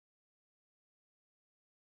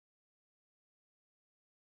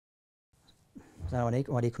Assalamu alaikum.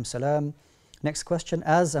 Wa alaikum salam. Next question.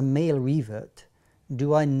 As a male revert,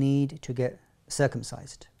 do I need to get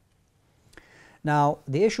circumcised? Now,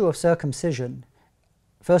 the issue of circumcision,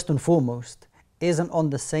 first and foremost, isn't on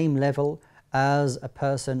the same level as a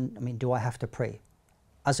person. Do I have to pray?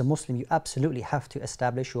 As a Muslim, you absolutely have to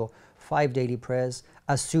establish your 5 daily prayers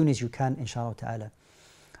as soon as you can, inshallah ta'ala.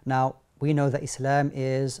 Now, we know that Islam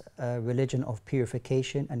is a religion of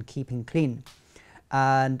purification and keeping clean,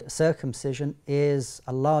 and circumcision is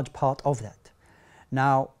a large part of that.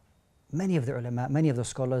 Now, many of the ulama, many of the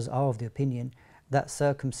scholars are of the opinion that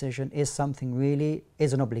circumcision is something really,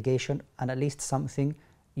 is an obligation, and at least something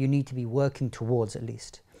you need to be working towards at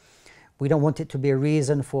least. We don't want it to be a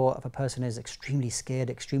reason for if a person is extremely scared,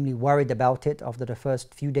 extremely worried about it after the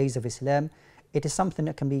first few days of Islam. It is something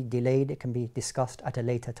that can be delayed, it can be discussed at a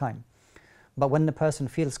later time. But when the person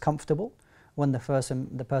feels comfortable, when the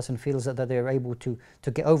person feels that they're able to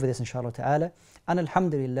get over this, inshallah ta'ala, and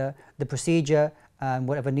alhamdulillah, the procedure and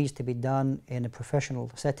whatever needs to be done in a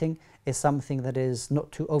professional setting is something that is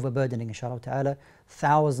not too overburdening, inshallah ta'ala.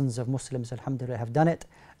 Thousands of Muslims, alhamdulillah, have done it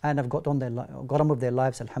and have got on with their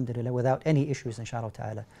lives, alhamdulillah, without any issues, inshallah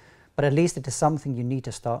ta'ala. But at least it is something you need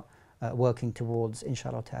to start working towards,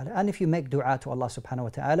 inshallah ta'ala. And if you make dua to Allah subhanahu wa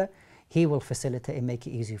ta'ala, He will facilitate and make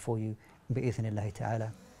it easy for you, bi'ithnillahi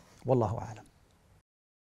ta'ala. Wallahu a'lam.